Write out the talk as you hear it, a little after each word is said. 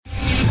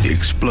The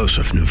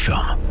explosive new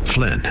film,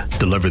 Flynn,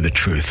 deliver the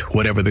truth,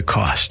 whatever the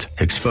cost,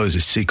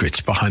 exposes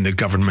secrets behind the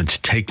government's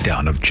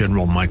takedown of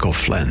General Michael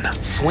Flynn.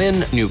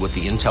 Flynn knew what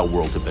the intel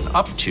world had been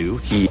up to.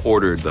 He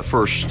ordered the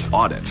first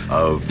audit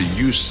of the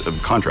use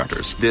of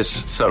contractors.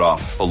 This set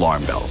off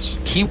alarm bells.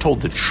 He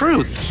told the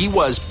truth. He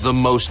was the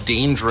most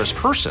dangerous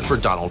person for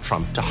Donald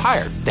Trump to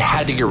hire. They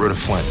had to get rid of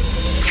Flynn.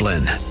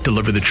 Flynn,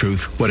 deliver the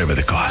truth, whatever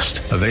the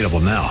cost. Available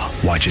now.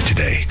 Watch it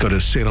today. Go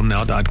to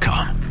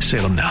salemnow.com.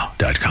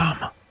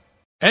 salemnow.com.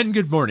 And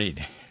good morning.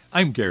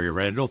 I'm Gary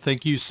Randall.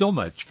 Thank you so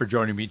much for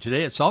joining me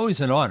today. It's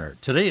always an honor.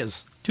 Today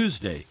is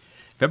Tuesday,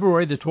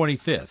 February the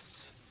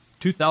 25th,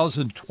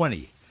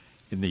 2020,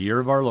 in the year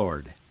of our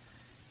Lord.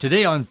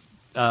 Today on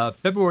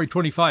February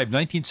 25,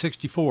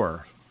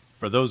 1964,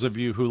 for those of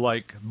you who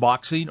like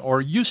boxing or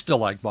used to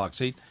like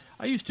boxing,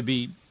 I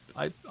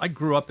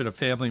grew up in a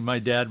family. My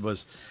dad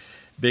was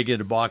big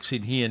into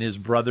boxing. He and his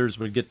brothers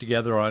would get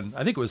together on,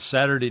 I think it was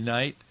Friday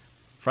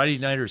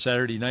night or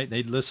Saturday night, and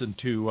they'd listen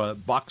to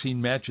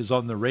boxing matches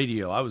on the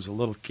radio. I was a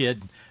little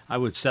kid. I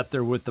would sit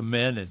there with the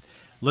men and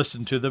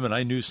listen to them, and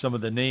I knew some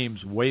of the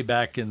names way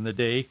back in the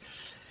day.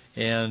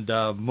 And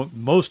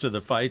most of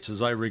the fights,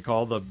 as I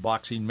recall, the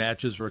boxing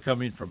matches were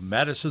coming from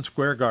Madison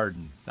Square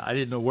Garden. I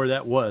didn't know where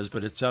that was,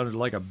 but it sounded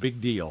like a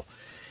big deal.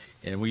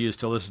 And we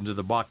used to listen to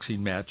the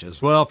boxing matches.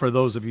 Well, for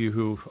those of you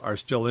who are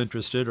still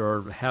interested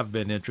or have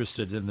been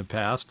interested in the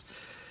past,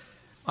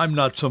 I'm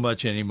not so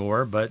much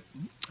anymore, but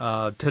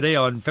today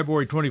on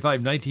February 25,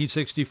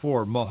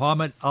 1964,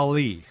 Muhammad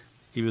Ali,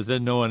 he was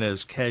then known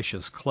as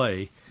Cassius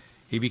Clay,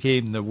 he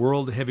became the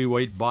world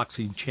heavyweight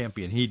boxing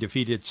champion. He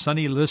defeated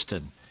Sonny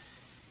Liston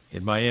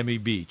in Miami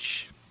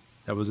Beach.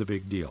 That was a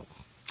big deal.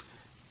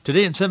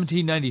 Today in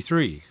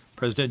 1793,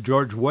 President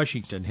George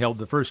Washington held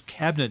the first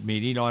cabinet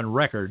meeting on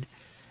record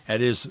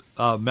at his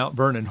Mount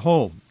Vernon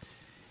home.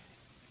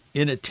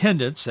 In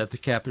attendance at the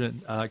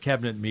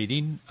cabinet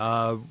meeting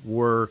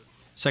were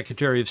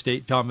Secretary of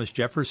State Thomas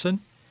Jefferson,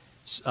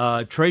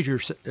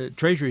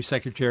 Treasury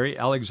Secretary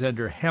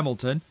Alexander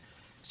Hamilton,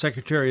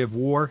 Secretary of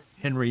War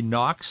Henry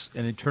Knox,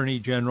 and Attorney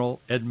General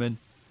Edmund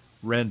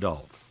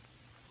Randolph.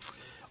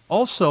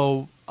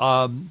 Also,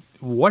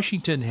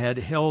 Washington had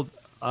held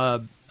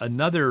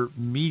another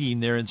meeting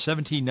there in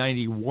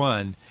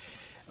 1791,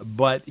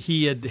 but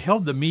he had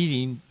held the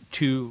meeting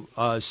to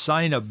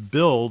sign a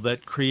bill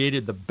that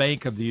created the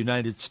Bank of the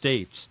United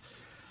States.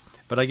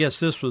 But I guess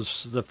this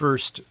was the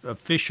first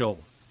official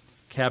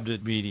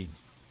cabinet meeting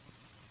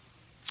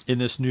in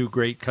this new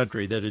great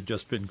country that had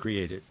just been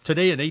created.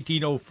 Today in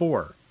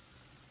 1804,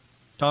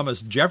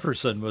 Thomas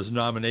Jefferson was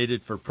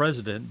nominated for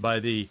president by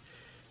the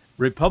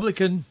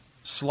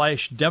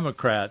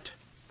Republican/Democrat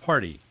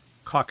Party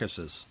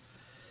caucuses.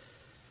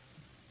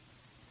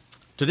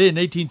 Today in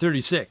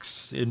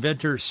 1836,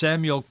 inventor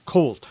Samuel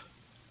Colt,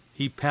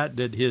 he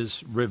patented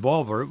his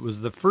revolver. It was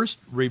the first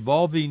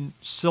revolving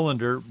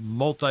cylinder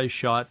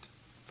multi-shot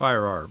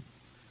firearm.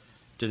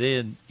 Today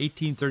in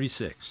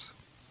 1836.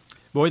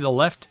 Boy, the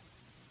left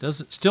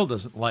still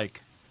doesn't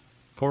like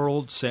poor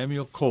old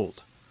Samuel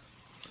Colt.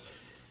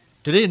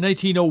 Today in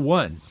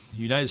 1901, the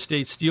United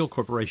States Steel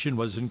Corporation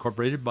was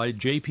incorporated by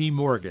J.P.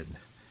 Morgan.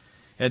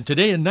 And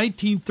today in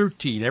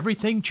 1913,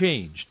 everything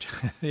changed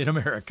in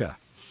America.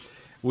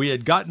 We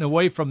had gotten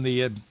away from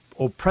the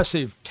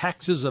oppressive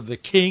taxes of the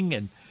king,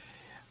 and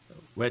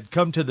we had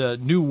come to the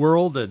New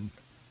World, and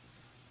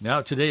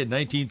now today in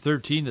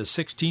 1913, the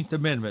 16th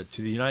Amendment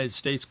to the United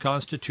States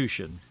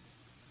Constitution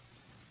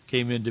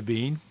came into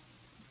being.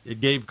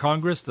 It gave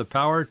Congress the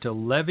power to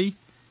levy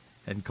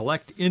and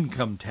collect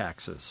income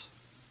taxes.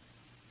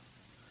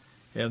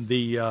 And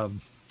the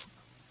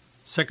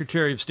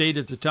Secretary of State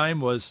at the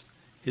time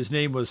his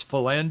name was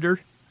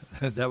Philander.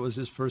 That was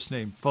his first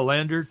name,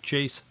 Philander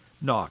Chase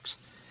Knox.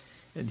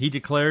 And he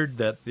declared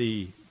that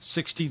the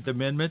 16th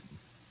Amendment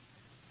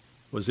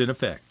was in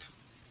effect.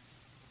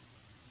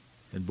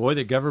 And boy,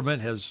 the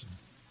government has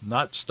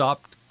not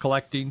stopped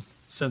collecting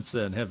since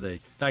then, have they? In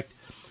fact,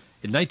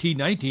 in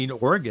 1919,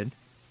 Oregon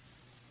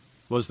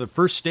was the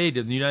first state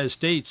in the United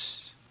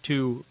States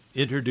to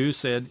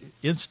introduce and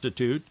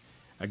institute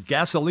a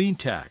gasoline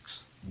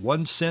tax,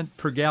 1 cent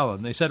per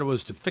gallon. They said it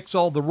was to fix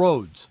all the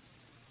roads,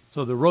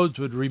 so the roads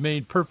would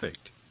remain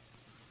perfect.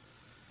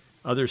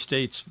 Other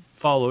states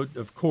followed,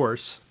 of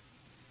course,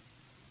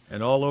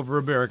 and all over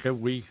America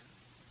we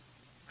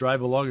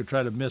drive along and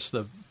try to miss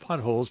the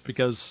potholes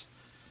because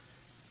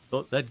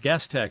that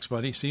gas tax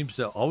money seems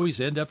to always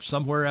end up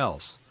somewhere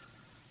else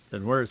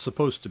than where it's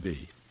supposed to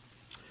be.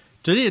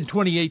 Today in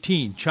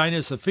 2018,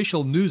 China's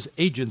official news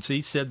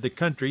agency said the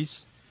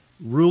country's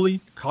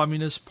ruling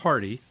Communist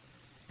Party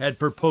had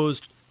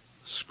proposed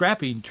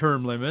scrapping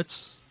term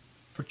limits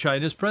for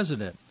China's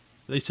president.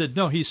 They said,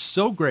 no, he's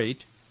so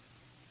great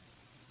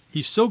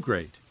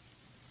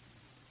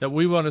that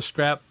we want to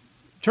scrap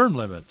term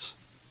limits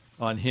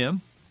on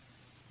him,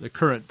 the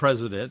current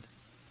president,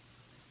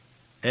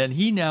 and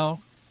he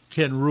now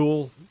can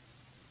rule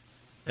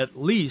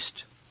at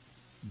least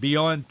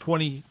beyond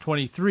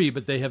 2023,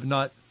 but they have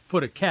not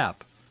put a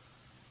cap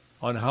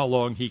on how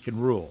long he can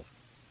rule.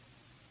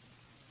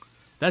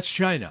 That's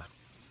China.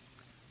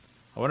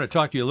 I want to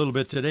talk to you a little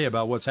bit today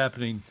about what's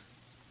happening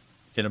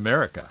in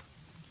America.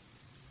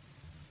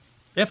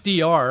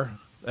 FDR,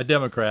 a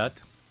Democrat,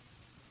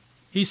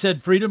 he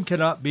said freedom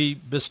cannot be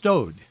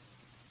bestowed.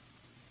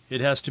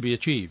 It has to be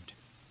achieved.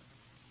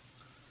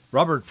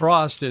 Robert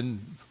Frost, in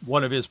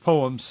one of his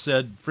poems,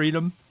 said,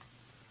 freedom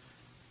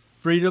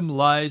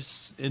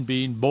lies in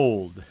being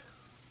bold.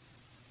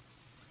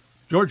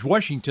 George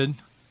Washington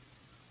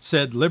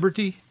said,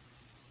 liberty,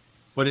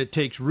 when it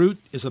takes root,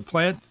 is a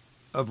plant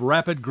of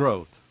rapid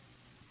growth.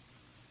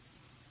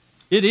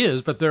 It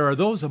is, but there are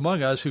those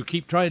among us who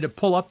keep trying to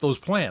pull up those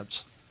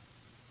plants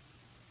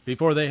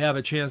before they have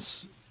a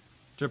chance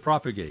to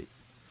propagate.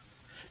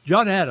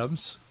 John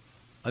Adams,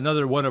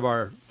 another one of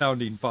our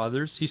founding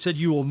fathers, he said,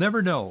 you will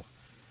never know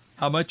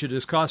how much it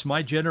has cost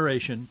my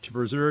generation to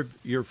preserve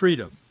your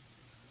freedom.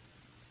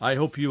 I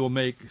hope you will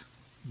make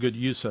good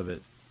use of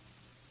it.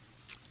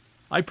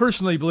 I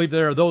personally believe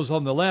there are those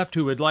on the left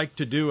who would like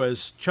to do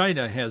as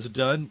China has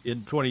done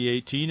in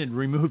 2018 and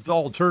remove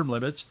all term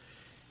limits.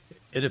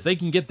 And if they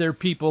can get their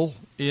people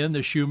in,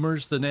 the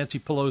Schumers, the Nancy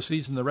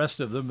Pelosi's, and the rest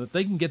of them, if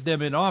they can get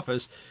them in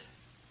office,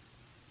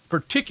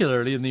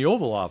 particularly in the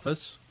Oval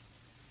Office,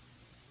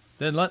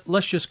 then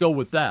let's just go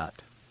with that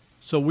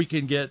so we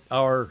can get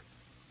our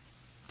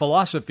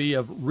philosophy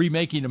of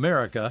remaking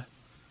America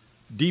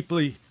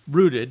deeply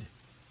rooted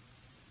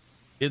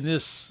in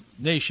this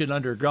nation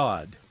under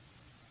God.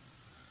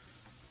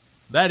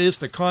 That is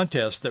the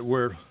contest that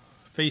we're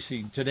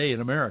facing today in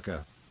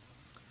America.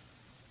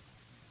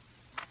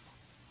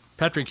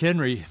 Patrick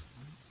Henry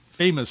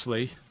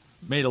famously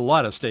made a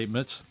lot of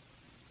statements.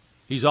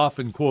 He's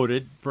often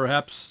quoted.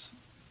 Perhaps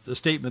the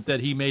statement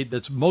that he made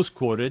that's most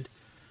quoted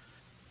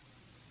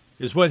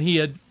is when he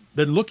had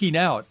been looking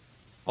out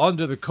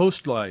onto the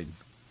coastline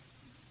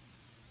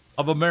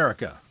of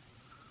America.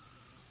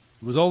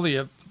 It was only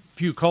a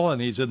few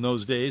colonies in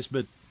those days,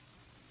 but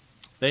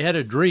they had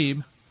a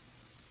dream,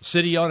 a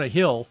city on a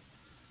hill,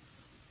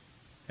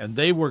 and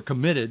they were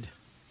committed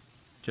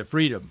to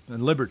freedom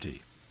and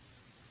liberty.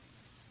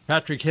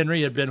 Patrick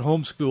Henry had been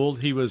homeschooled.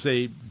 He was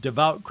a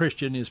devout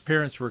Christian. His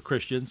parents were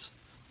Christians.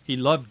 He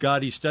loved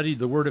God. He studied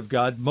the Word of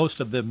God.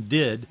 Most of them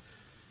did,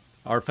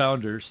 our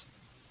founders.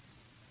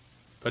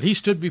 But he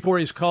stood before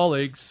his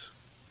colleagues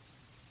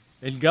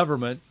in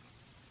government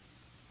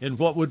in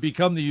what would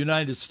become the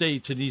United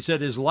States, and he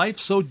said, is life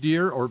so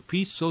dear or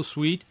peace so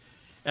sweet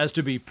as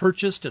to be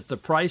purchased at the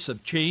price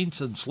of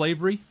chains and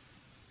slavery?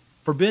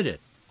 Forbid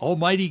it,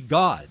 Almighty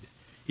God.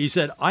 He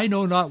said, I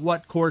know not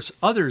what course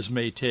others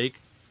may take,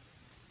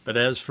 but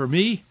as for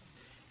me,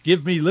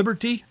 give me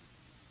liberty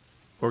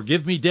or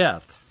give me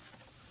death.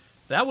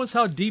 That was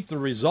how deep the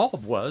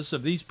resolve was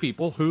of these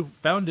people who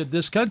founded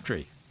this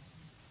country.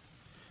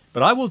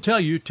 But I will tell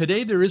you,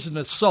 today there is an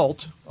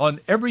assault on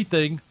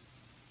everything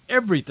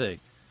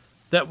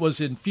that was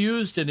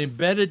infused and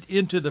embedded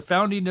into the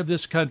founding of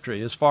this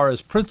country as far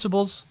as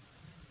principles,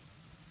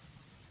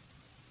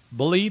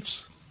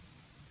 beliefs,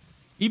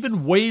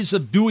 even ways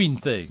of doing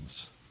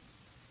things.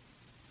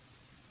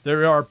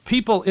 There are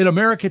people in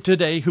America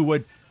today who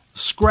would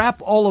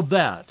scrap all of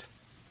that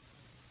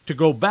to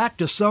go back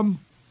to some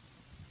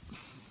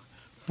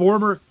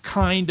former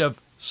kind of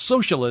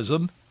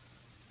socialism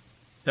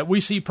that we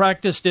see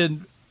practiced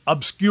in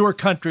obscure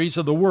countries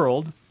of the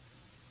world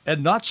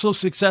and not so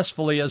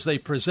successfully as they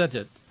present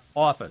it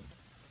often.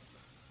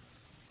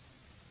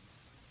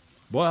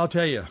 Boy, I'll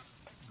tell you,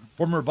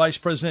 former Vice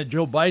President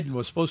Joe Biden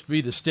was supposed to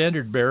be the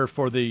standard bearer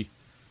for the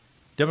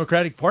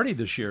Democratic Party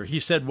this year. He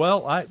said,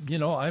 well,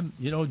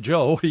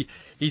 Joe,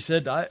 he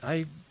said,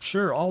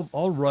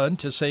 I'll run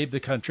to save the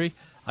country.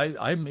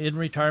 I'm in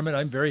retirement.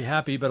 I'm very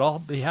happy, but I'll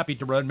be happy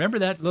to run. Remember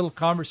that little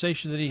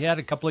conversation that he had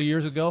a couple of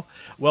years ago?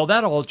 Well,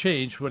 that all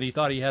changed when he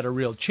thought he had a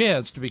real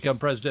chance to become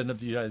president of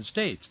the United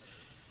States.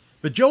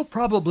 But Joe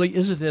probably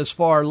isn't as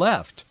far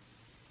left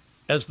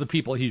as the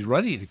people he's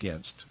running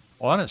against,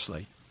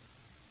 honestly.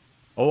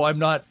 Oh, I'm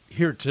not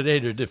here today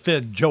to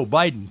defend Joe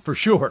Biden for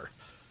sure,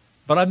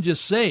 but I'm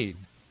just saying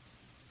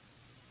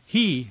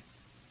he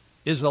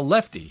is a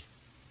lefty.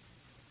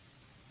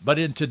 But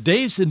in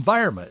today's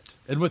environment,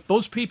 and with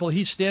those people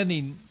he's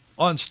standing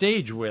on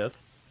stage with,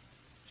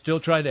 still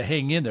trying to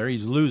hang in there,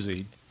 he's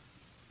losing.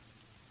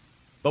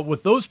 But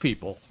with those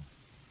people,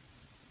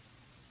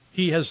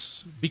 he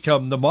has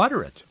become the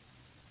moderate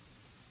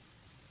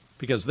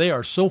because they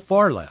are so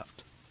far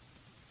left.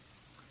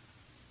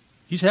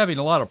 He's having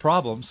a lot of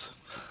problems.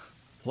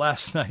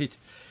 Last night,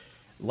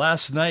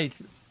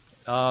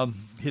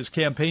 his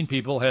campaign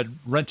people had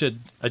rented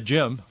a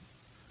gym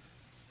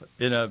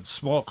in a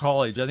small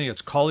college. I think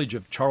it's College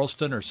of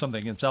Charleston or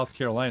something in South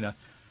Carolina.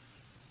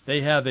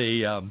 They have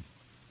a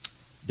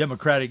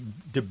Democratic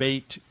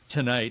debate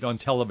tonight on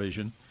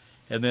television,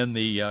 and then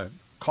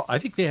I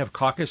think they have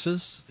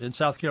caucuses in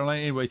South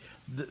Carolina. Anyway,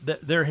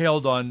 they're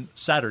held on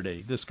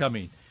Saturday, this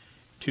coming,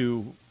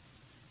 to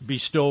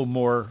bestow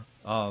more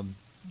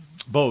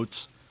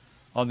votes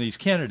on these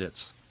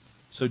candidates.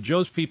 So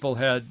Joe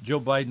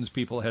Biden's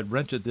people had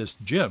rented this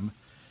gym,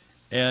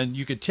 And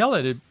you could tell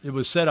it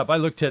was set up. I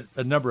looked at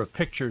a number of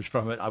pictures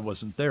from it. I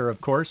wasn't there,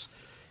 of course.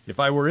 If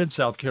I were in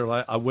South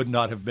Carolina, I would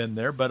not have been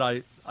there, but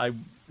I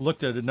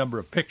looked at a number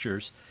of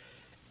pictures,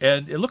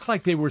 and it looked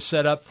like they were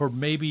set up for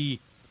maybe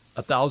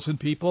 1,000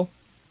 people.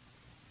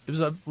 It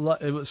was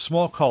a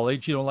small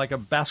college, like a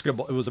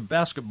basketball. It was a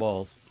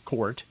basketball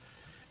court,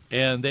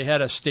 and they had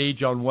a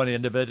stage on one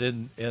end of it,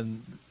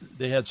 and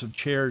they had some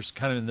chairs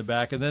kind of in the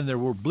back, and then there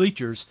were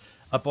bleachers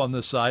up on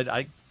the side.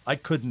 I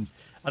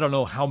don't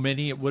know how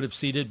many it would have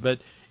seated, but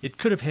it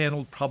could have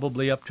handled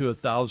probably up to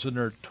 1,000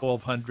 or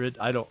 1,200.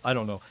 I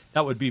don't know.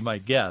 That would be my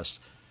guess.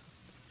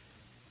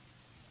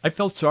 I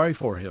felt sorry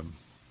for him.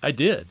 I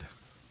did.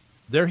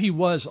 There he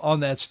was on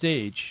that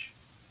stage,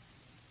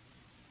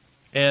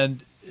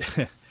 and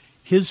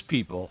his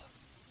people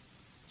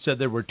said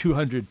there were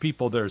 200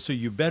 people there, so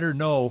you better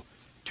know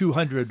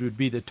 200 would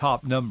be the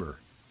top number.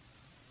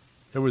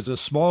 There was a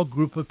small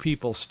group of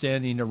people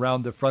standing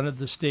around the front of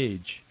the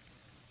stage.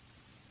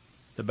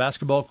 The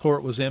basketball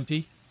court was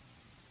empty.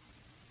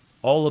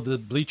 All of the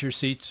bleacher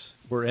seats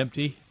were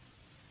empty.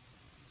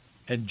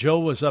 And Joe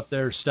was up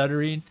there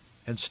stuttering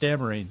and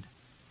stammering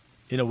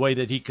in a way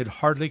that he could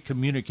hardly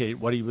communicate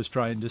what he was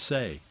trying to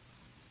say.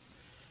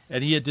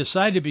 And he had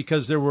decided,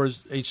 because there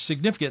was a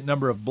significant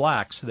number of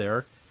blacks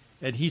there,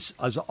 and he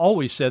has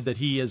always said that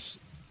he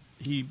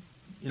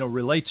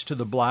relates to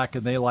the black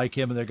and they like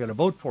him and they're going to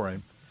vote for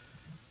him.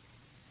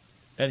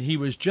 And he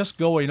was just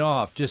going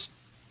off, just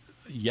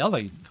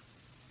yelling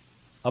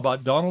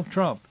about Donald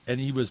Trump. And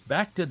he was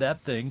back to that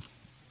thing.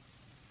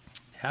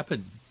 It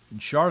happened in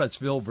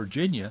Charlottesville,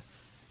 Virginia,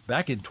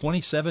 back in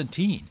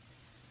 2017.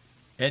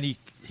 And he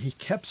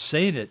kept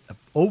saying it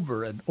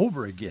over and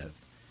over again.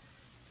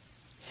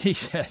 He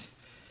said,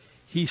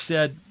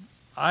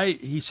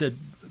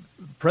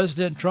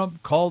 President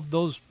Trump called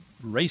those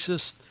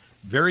racist,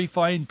 very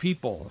fine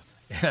people.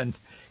 And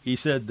he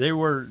said they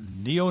were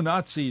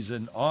neo-Nazis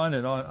and on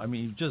and on. I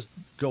mean, just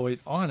going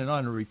on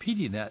and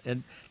repeating that.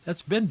 And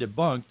that's been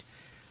debunked.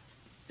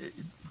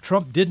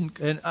 Trump didn't,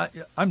 and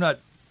I'm not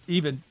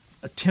even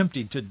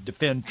attempting to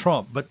defend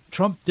Trump, but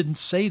Trump didn't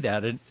say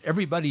that, and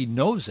everybody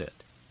knows it.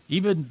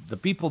 Even the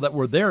people that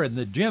were there in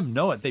the gym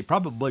know it. They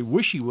probably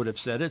wish he would have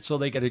said it so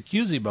they could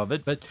accuse him of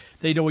it, but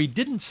they know he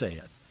didn't say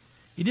it.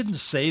 He didn't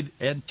say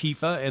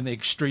Antifa and the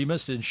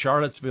extremists in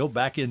Charlottesville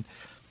back in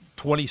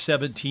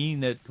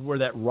 2017, where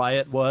that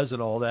riot was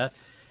and all that.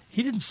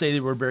 He didn't say they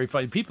were very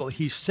fine people.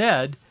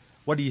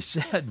 What he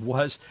said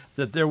was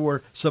that there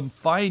were some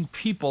fine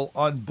people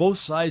on both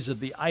sides of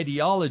the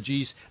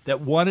ideologies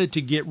that wanted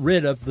to get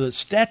rid of the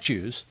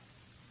statues.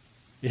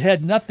 It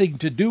had nothing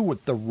to do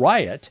with the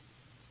riot.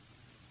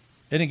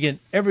 And again,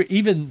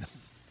 even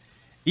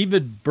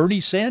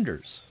Bernie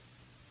Sanders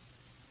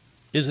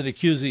isn't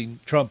accusing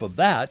Trump of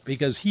that,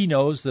 because he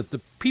knows that the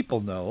people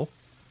know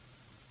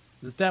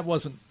that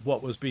wasn't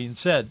what was being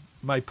said.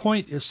 My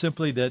point is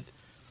simply that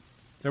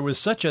there was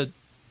such a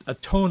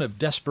tone of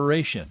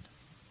desperation.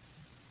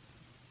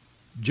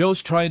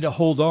 Joe's trying to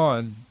hold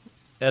on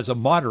as a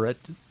moderate,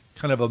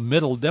 kind of a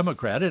middle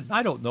Democrat, and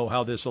I don't know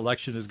how this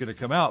election is going to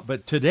come out,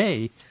 but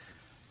today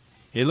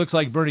it looks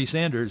like Bernie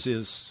Sanders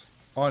is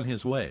on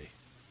his way.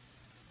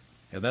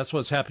 And that's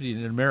what's happening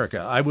in America.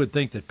 I would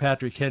think that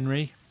Patrick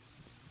Henry,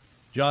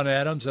 John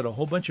Adams, and a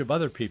whole bunch of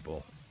other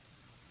people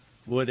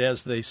would,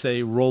 as they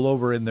say, roll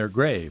over in their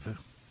grave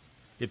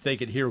if they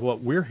could hear what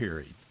we're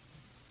hearing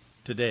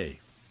today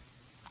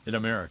in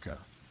America.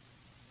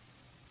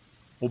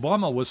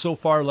 Obama was so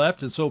far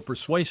left and so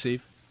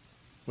persuasive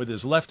with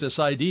his leftist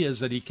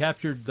ideas that he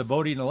captured the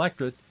voting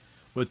electorate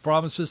with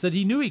promises that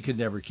he knew he could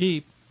never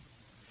keep.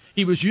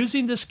 He was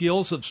using the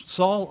skills of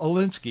Saul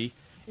Alinsky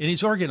in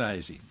his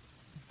organizing.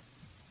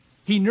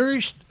 He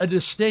nourished a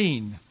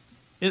disdain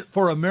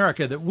for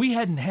America that we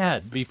hadn't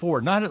had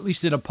before, not at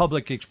least in a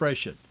public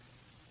expression,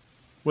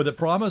 with a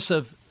promise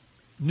of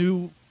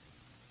the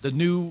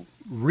new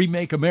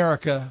Remake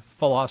America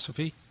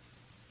philosophy.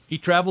 He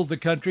traveled the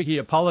country. He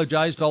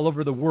apologized all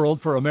over the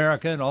world for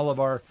America and all of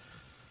our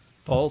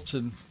faults,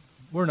 and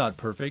we're not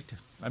perfect.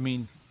 I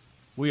mean,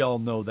 we all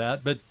know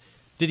that. But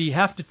did he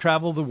have to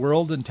travel the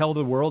world and tell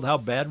the world how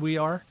bad we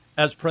are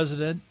as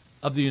president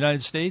of the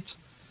United States?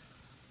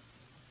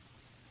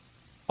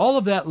 All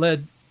of that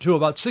led to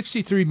about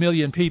 63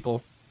 million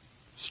people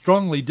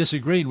strongly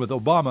disagreeing with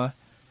Obama.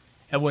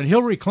 And when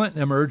Hillary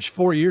Clinton emerged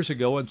 4 years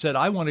ago and said,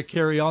 I want to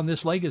carry on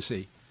this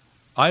legacy,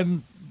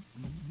 I'm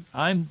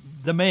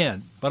the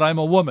man, but I'm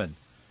a woman,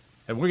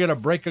 and we're going to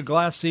break a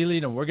glass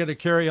ceiling, and we're going to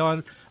carry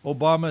on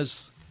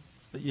Obama's,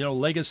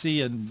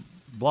 legacy and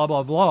blah,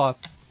 blah, blah.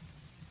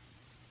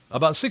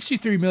 About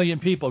 63 million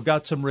people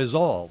got some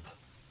resolve.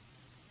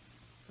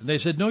 And they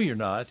said, no, you're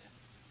not.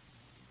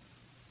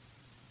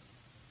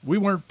 We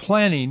weren't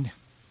planning,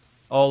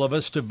 all of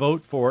us, to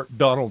vote for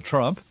Donald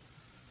Trump,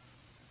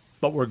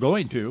 but we're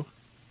going to,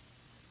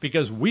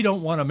 because we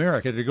don't want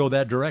America to go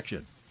that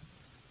direction.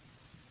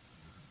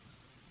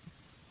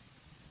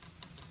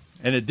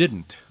 And it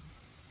didn't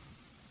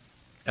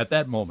at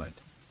that moment.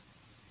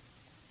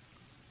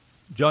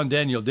 John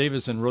Daniel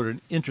Davidson wrote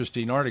an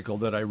interesting article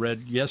that I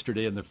read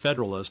yesterday in the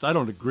Federalist. I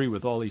don't agree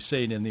with all he's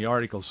saying in the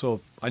article,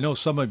 so I know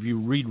some of you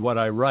read what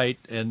I write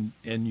and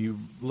you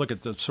look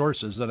at the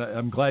sources, and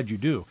I'm glad you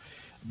do.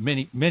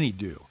 Many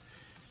do.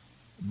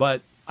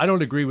 But I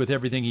don't agree with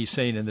everything he's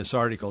saying in this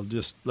article.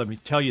 Just let me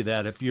tell you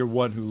that if you're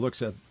one who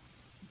looks at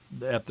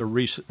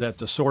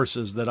the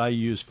sources that I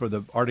use for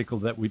the article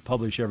that we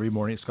publish every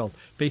morning. It's called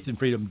Faith and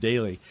Freedom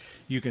Daily.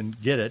 You can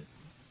get it.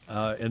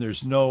 And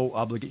there's no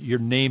obligation. Your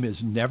name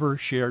is never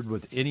shared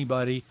with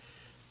anybody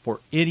for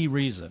any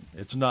reason.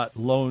 It's not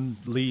loaned,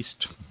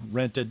 leased,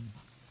 rented,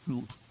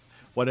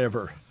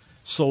 whatever,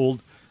 sold.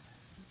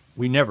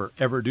 We never,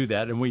 ever do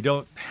that. And we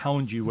don't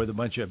hound you with a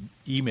bunch of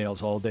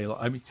emails all day long.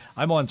 I mean,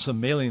 I'm on some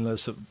mailing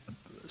lists of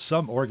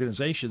some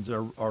organizations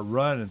are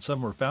run and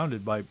some are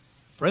founded by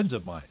friends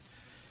of mine.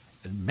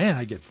 And, man,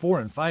 I get 4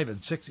 and 5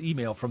 and 6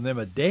 email from them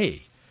a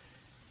day.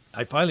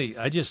 I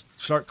just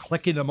start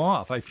clicking them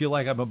off. I feel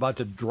like I'm about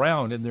to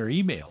drown in their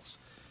emails.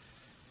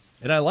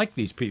 And I like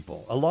these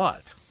people a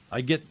lot.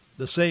 I get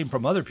the same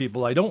from other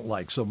people I don't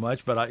like so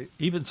much, but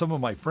even some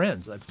of my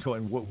friends, I'm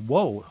going,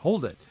 whoa,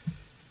 hold it.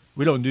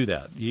 We don't do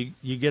that. You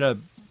get a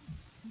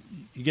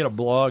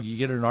blog, you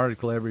get an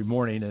article every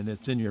morning, and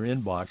it's in your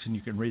inbox, and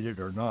you can read it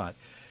or not.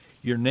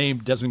 Your name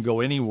doesn't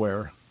go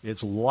anywhere.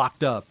 It's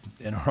locked up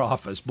in our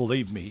office,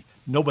 believe me.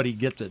 Nobody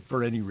gets it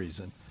for any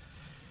reason.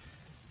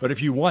 But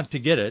if you want to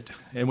get it,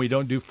 and we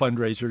don't do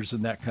fundraisers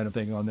and that kind of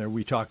thing on there,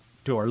 we talk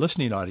to our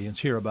listening audience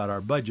here about our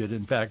budget.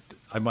 In fact,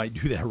 I might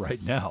do that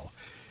right now.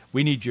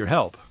 We need your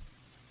help.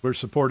 We're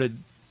supported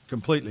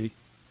completely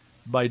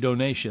by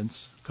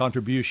donations,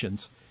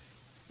 contributions,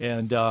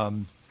 and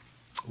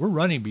we're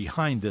running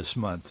behind this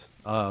month.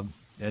 And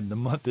the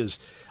month is,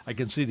 I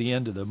can see the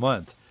end of the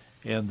month,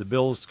 and the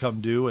bills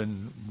come due,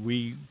 and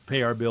we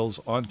pay our bills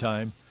on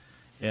time,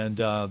 and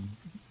I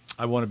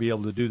want to be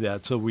able to do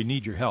that, so we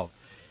need your help.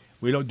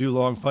 We don't do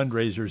long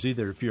fundraisers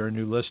either if you're a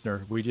new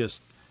listener. We just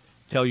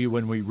tell you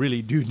when we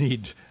really do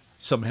need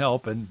some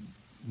help, and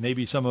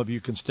maybe some of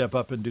you can step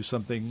up and do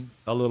something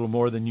a little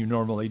more than you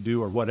normally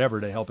do or whatever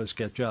to help us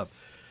catch up.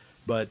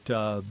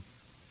 But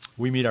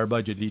we meet our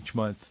budget each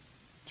month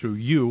through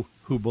you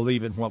who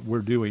believe in what we're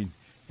doing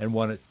and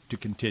want it to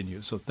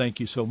continue. So thank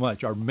you so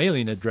much. Our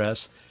mailing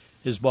address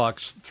is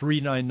Box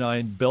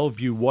 399,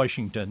 Bellevue,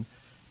 Washington,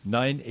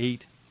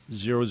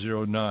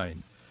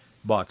 98009.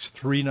 Box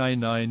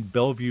 399,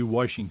 Bellevue,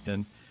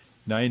 Washington,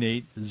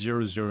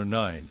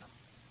 98009.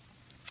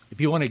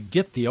 If you want to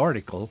get the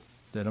article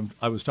that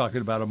I was talking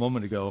about a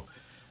moment ago,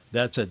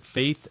 that's at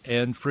Faith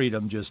and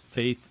Freedom, just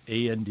Faith,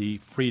 A-N-D,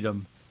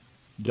 freedom.us.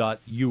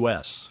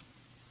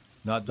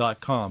 Not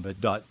 .com, but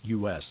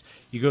 .us.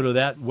 You go to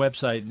that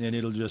website, and then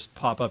it'll just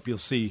pop up. You'll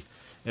see,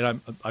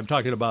 and I'm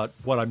talking about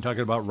what I'm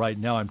talking about right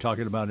now. I'm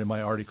talking about in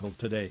my article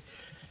today.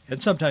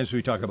 And sometimes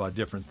we talk about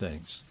different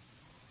things.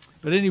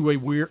 But anyway,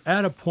 we're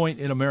at a point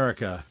in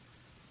America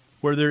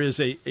where there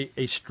is a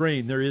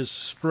strain, there is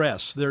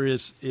stress, there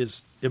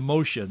is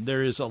emotion,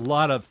 there is a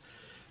lot of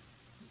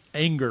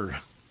anger.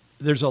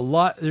 We're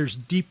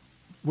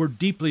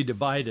deeply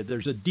divided.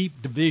 There's a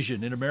deep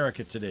division in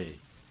America today.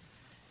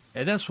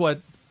 And that's what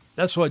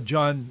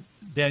John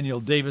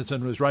Daniel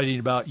Davidson was writing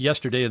about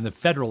yesterday in the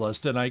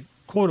Federalist, and I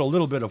quote a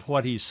little bit of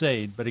what he's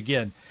saying, but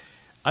again,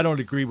 I don't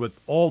agree with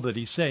all that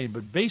he's saying,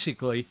 but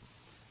basically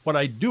what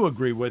I do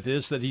agree with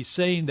is that he's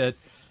saying that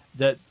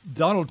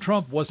Donald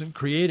Trump wasn't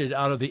created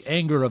out of the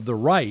anger of the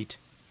right.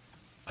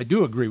 I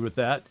do agree with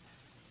that.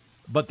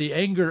 But the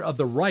anger of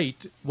the right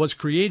was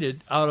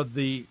created out of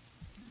the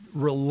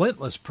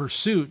relentless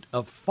pursuit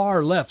of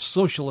far-left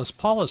socialist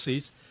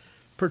policies,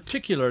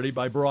 particularly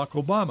by Barack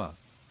Obama.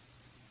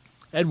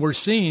 And we're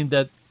seeing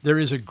that there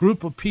is a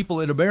group of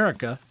people in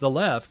America, the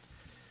left,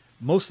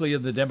 mostly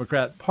in the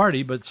Democrat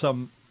Party, but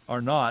some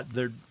are not.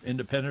 They're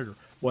independent or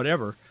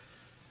whatever.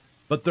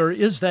 But there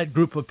is that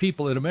group of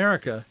people in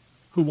America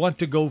who want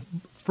to go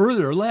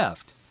further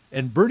left.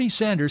 And Bernie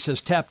Sanders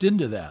has tapped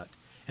into that.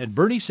 And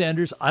Bernie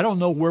Sanders, I don't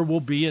know where we'll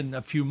be in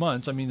a few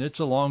months. I mean, it's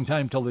a long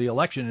time till the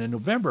election in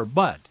November.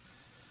 But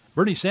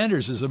Bernie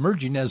Sanders is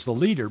emerging as the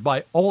leader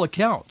by all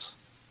accounts.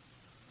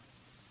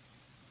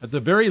 At the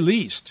very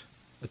least,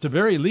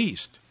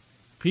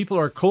 people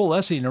are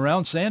coalescing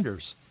around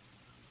Sanders.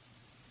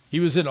 He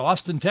was in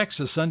Austin,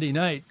 Texas, Sunday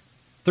night.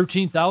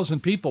 13,000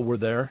 people were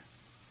there.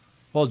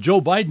 While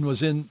Joe Biden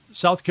was in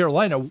South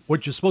Carolina,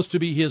 which is supposed to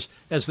be his,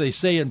 as they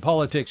say in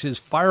politics, his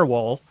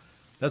firewall.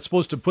 That's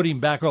supposed to put him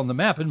back on the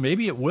map, and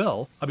maybe it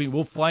will. I mean,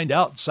 we'll find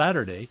out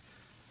Saturday.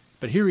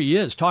 But here he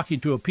is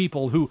talking to a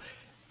people who,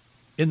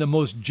 in the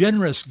most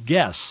generous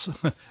guess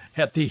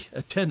at the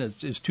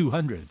attendance, is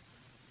 200.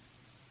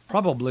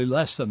 Probably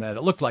less than that.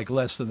 It looked like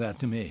less than that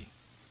to me.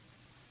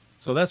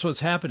 So that's what's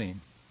happening.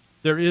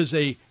 There is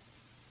a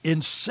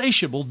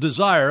insatiable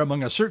desire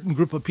among a certain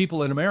group of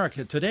people in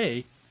America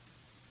today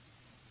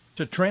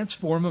to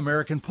transform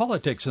American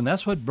politics, and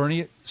that's what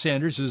Bernie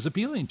Sanders is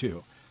appealing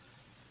to.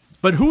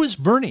 But who is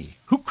Bernie?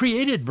 Who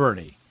created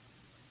Bernie?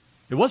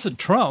 It wasn't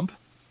Trump.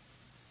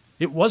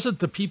 It wasn't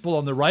the people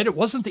on the right. It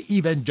wasn't the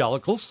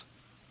evangelicals.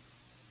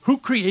 Who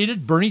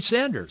created Bernie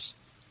Sanders?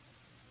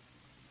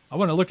 I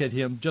want to look at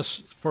him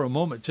just for a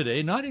moment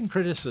today, not in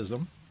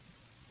criticism.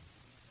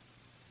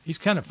 He's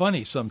kind of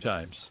funny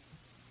sometimes.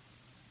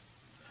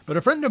 But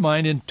a friend of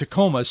mine in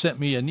Tacoma sent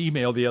me an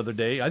email the other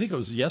day. I think it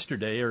was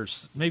yesterday or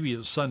maybe it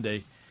was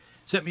Sunday.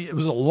 It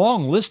was a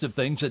long list of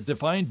things that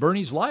defined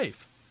Bernie's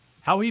life,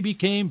 how he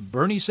became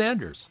Bernie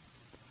Sanders.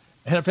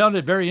 And I found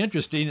it very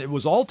interesting. It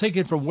was all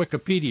taken from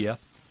Wikipedia.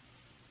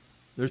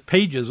 There's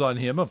pages on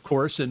him, of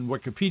course, in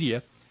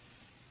Wikipedia.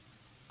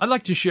 I'd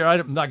like to share,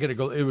 I'm not going to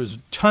go, it was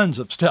tons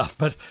of stuff,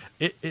 but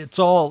it's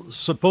all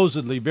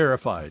supposedly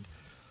verified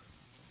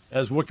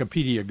as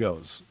Wikipedia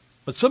goes.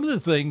 But some of the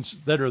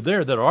things that are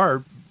there that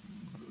are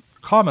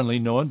commonly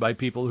known by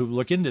people who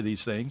look into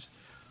these things,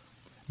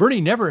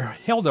 Bernie never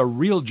held a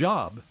real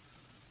job.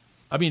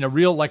 I mean,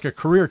 like a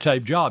career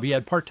type job. He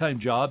had part-time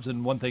jobs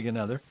and one thing and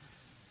another.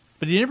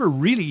 But he never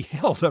really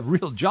held a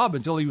real job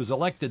until he was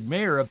elected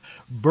mayor of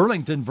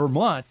Burlington,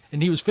 Vermont,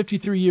 and he was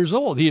 53 years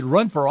old. He had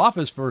run for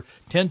office for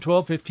 10,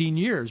 12, 15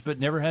 years, but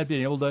never had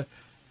been able to,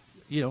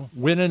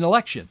 win an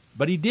election.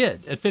 But he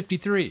did at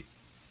 53.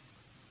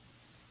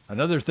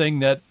 Another thing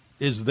that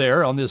is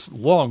there on this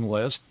long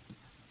list,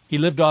 he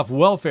lived off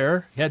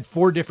welfare, had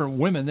 4 different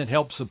women that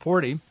helped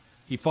support him.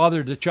 He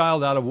fathered a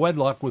child out of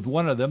wedlock with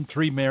one of them,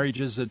 3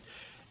 marriages that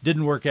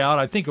didn't work out.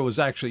 I think it was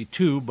actually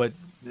 2, but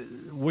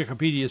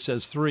Wikipedia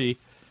says 3.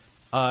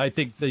 I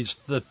think the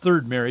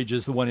third marriage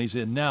is the one he's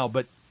in now.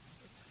 But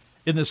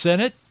in the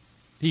Senate,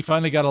 he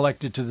finally got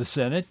elected to the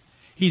Senate.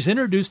 He's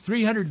introduced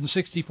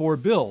 364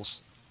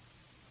 bills.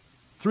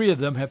 3 of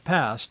them have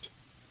passed,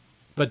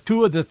 but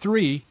 2 of the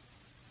 3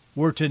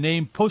 were to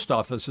name post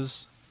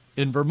offices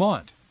in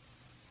Vermont.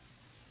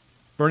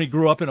 Bernie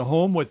grew up in a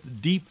home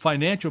with deep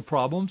financial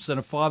problems and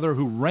a father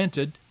who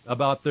ranted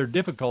about their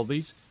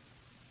difficulties,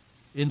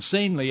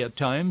 insanely at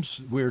times,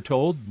 we're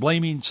told,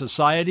 blaming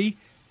society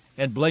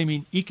and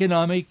blaming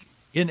economic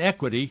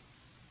inequity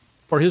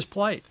for his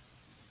plight.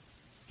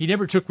 He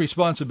never took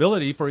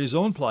responsibility for his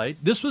own plight.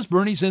 This was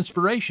Bernie's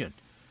inspiration.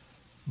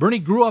 Bernie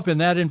grew up in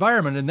that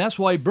environment, and that's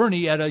why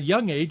Bernie, at a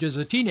young age, as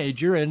a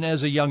teenager and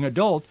as a young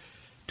adult,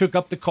 took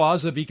up the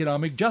cause of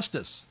economic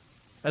justice.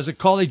 As a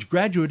college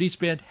graduate, he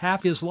spent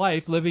half his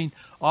life living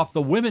off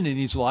the women in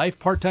his life,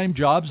 part-time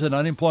jobs, and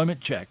unemployment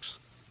checks.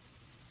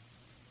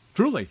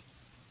 Truly.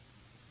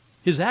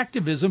 His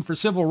activism for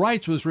civil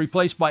rights was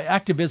replaced by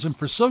activism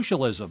for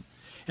socialism.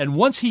 And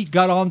once he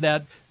got on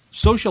that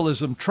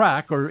socialism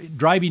track, or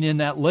driving in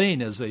that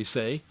lane, as they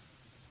say,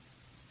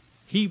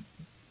 he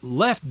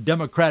left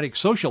democratic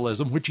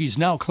socialism, which he's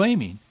now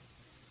claiming,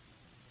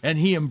 and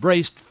he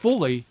embraced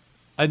fully,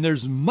 and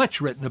there's much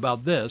written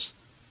about this,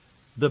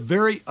 the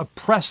very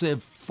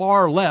oppressive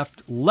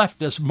far-left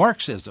leftist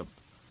Marxism.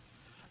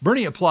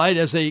 Bernie applied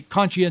as a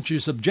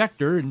conscientious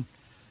objector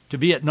to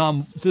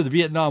the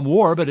Vietnam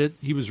War, but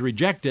he was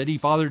rejected. He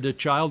fathered a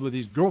child with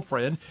his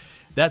girlfriend.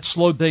 That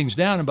slowed things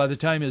down, and by the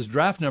time his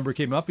draft number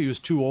came up, he was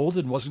too old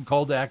and wasn't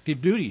called to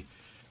active duty.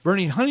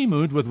 Bernie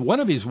honeymooned with one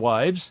of his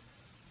wives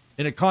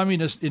in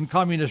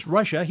communist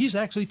Russia. He's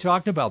actually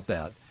talked about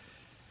that.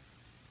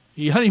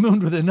 He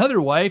honeymooned with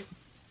another wife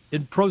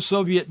in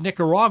pro-Soviet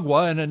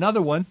Nicaragua and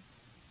another one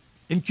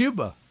in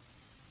Cuba.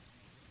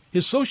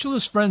 His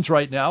socialist friends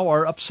right now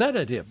are upset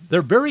at him.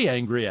 They're very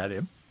angry at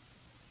him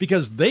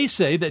because they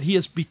say that he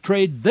has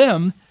betrayed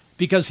them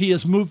because he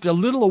has moved a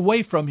little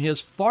away from his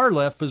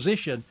far-left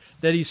position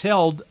that he's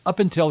held up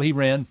until he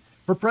ran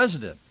for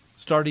president,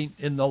 starting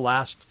in the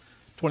last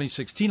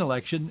 2016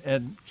 election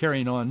and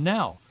carrying on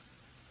now.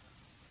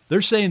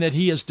 They're saying that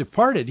he has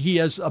departed, he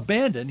has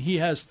abandoned, he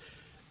has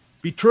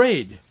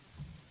betrayed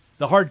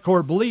the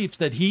hardcore beliefs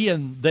that he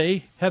and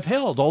they have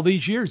held all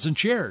these years and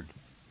shared.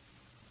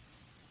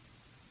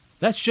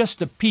 That's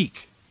just a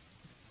peek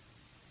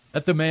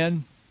at the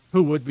man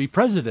who would be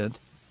president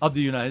of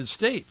the United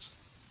States.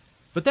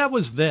 But that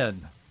was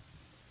then.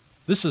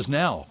 This is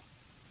now.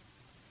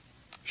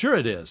 Sure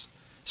it is.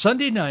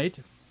 Sunday night,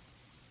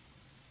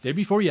 day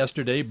before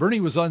yesterday, Bernie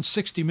was on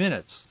 60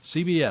 Minutes,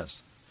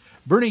 CBS.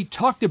 Bernie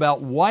talked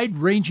about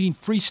wide-ranging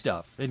free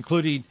stuff,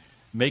 including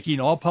making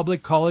all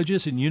public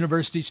colleges and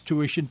universities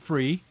tuition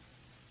free,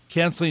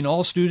 canceling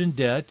all student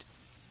debt,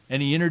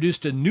 and he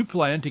introduced a new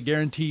plan to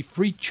guarantee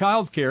free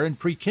child care and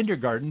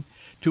pre-kindergarten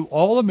to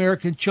all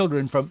American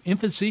children from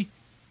infancy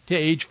to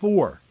age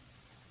 4.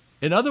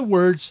 In other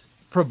words,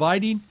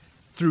 providing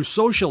through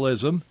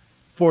socialism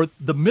for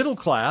the middle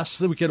class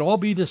so we can all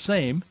be the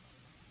same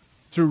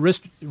through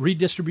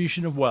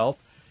redistribution of wealth.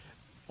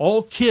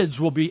 All kids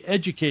will be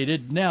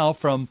educated now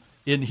from,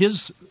 in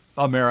his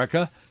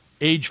America,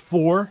 age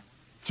 4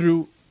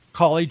 through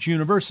college,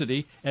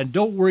 university, and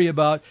don't worry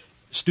about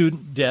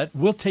student debt.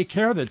 We'll take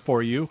care of it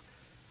for you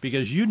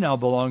because you now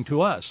belong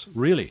to us,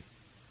 really.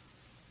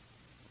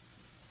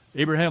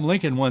 Abraham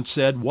Lincoln once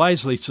said,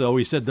 wisely so,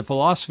 he said, the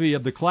philosophy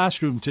of the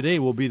classroom today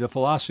will be the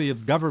philosophy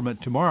of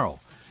government tomorrow.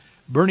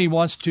 Bernie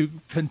wants to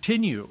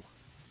continue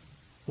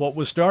what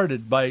was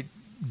started by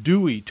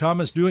Dewey,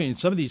 Thomas Dewey, and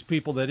some of these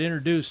people that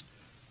introduced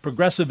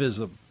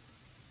progressivism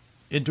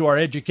into our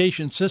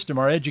education system.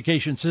 Our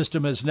education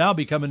system has now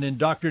become an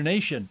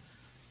indoctrination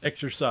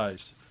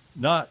exercise,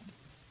 not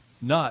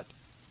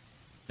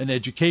an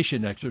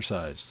education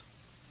exercise.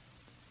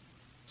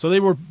 So they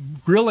were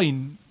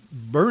grilling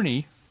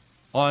Bernie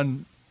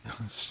on,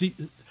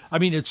 I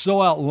mean, it's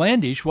so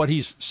outlandish what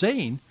he's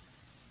saying.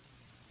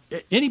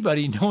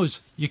 Anybody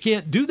knows you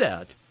can't do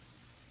that.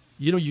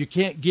 You know, you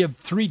can't give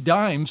 3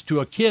 dimes to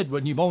a kid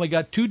when you've only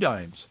got 2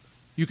 dimes.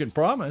 You can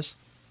promise,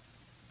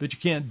 but you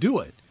can't do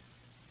it.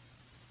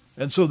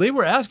 And so they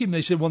were asking,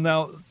 they said, well,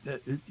 now,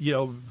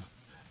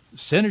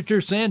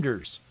 Senator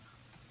Sanders,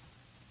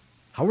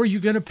 how are you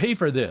going to pay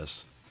for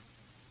this?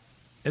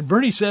 And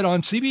Bernie said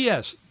on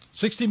CBS,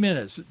 60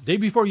 Minutes, day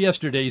before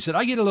yesterday, he said,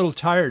 I get a little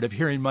tired of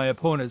hearing my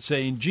opponent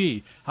saying,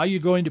 gee, how are you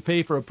going to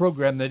pay for a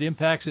program that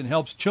impacts and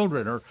helps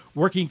children or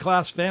working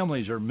class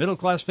families or middle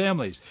class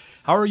families?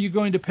 How are you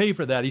going to pay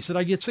for that? He said,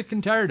 I get sick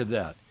and tired of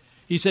that.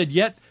 He said,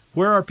 yet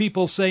where are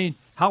people saying,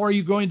 how are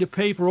you going to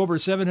pay for over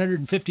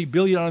 $750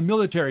 billion on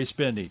military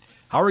spending?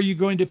 How are you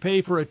going to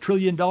pay for $1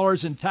 trillion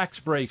in tax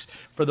breaks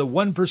for the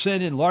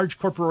 1% in large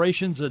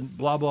corporations and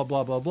blah, blah,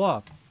 blah, blah,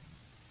 blah?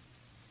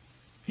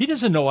 He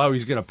doesn't know how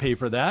he's going to pay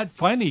for that.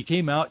 Finally, he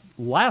came out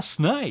last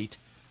night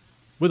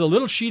with a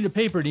little sheet of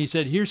paper, and he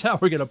said, here's how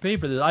we're going to pay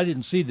for this. I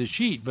didn't see the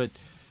sheet, but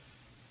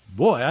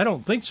boy, I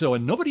don't think so,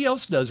 and nobody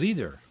else does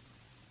either.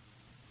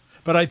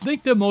 But I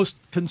think the most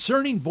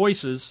concerning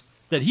voices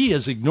that he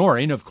is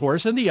ignoring, of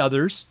course, and the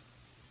others,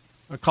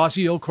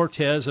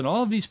 Ocasio-Cortez and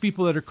all of these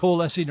people that are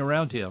coalescing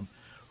around him,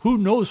 who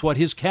knows what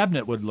his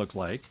cabinet would look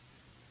like?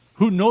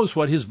 Who knows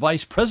what his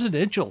vice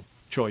presidential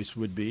choice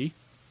would be?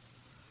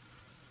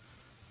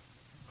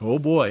 Oh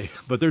boy,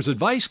 but there's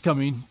advice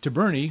coming to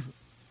Bernie,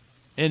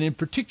 and in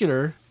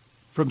particular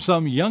from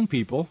some young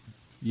people,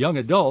 young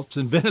adults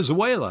in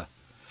Venezuela.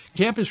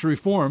 Campus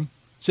Reform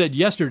said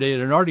yesterday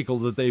in an article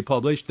that they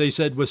published, they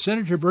said, with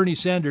Senator Bernie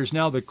Sanders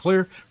now the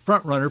clear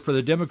frontrunner for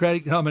the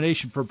Democratic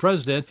nomination for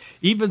president,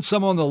 even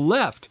some on the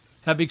left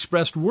have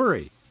expressed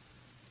worry.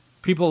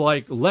 People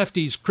like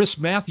lefties Chris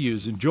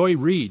Matthews and Joy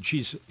Reid,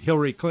 she's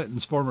Hillary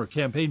Clinton's former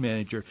campaign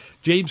manager.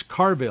 James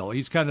Carville,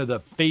 he's kind of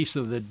the face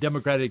of the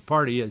Democratic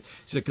Party.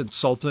 He's a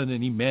consultant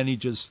and he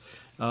manages,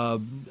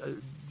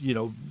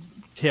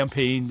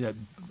 campaign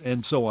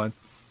and so on.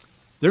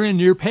 They're in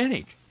near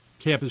panic,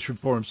 Campus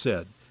Reform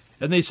said.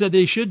 And they said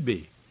they should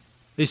be.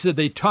 They said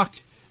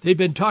they've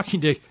been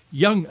talking to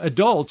young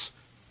adults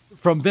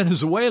from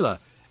Venezuela.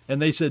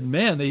 And they said,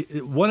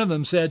 one of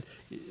them said,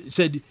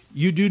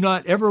 you do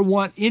not ever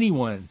want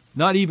anyone,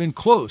 not even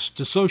close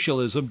to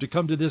socialism, to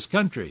come to this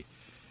country.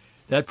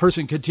 That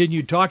person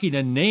continued talking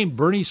and named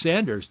Bernie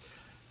Sanders.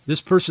 This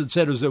person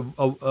said it was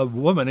a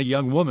woman, a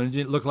young woman. It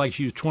didn't look like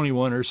she was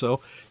 21 or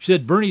so. She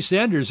said, Bernie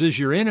Sanders is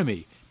your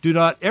enemy. Do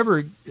not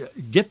ever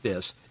get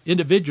this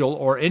individual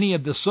or any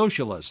of the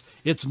socialists.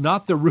 It's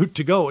not the route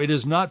to go. It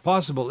is not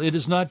possible. It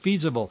is not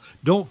feasible.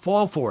 Don't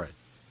fall for it.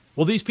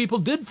 Well, these people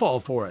did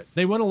fall for it.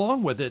 They went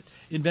along with it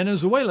in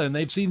Venezuela, and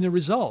they've seen the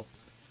result.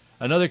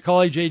 Another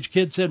college-age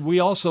kid said, we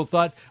also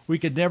thought this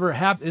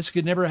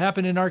could never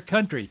happen in our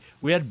country.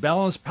 We had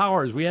balanced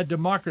powers. We had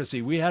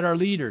democracy. We had our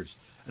leaders.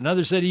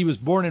 Another said he was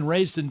born and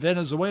raised in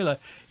Venezuela.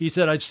 He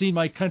said, I've seen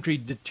my country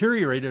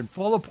deteriorate and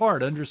fall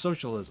apart under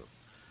socialism.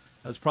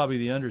 That's probably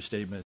the understatement.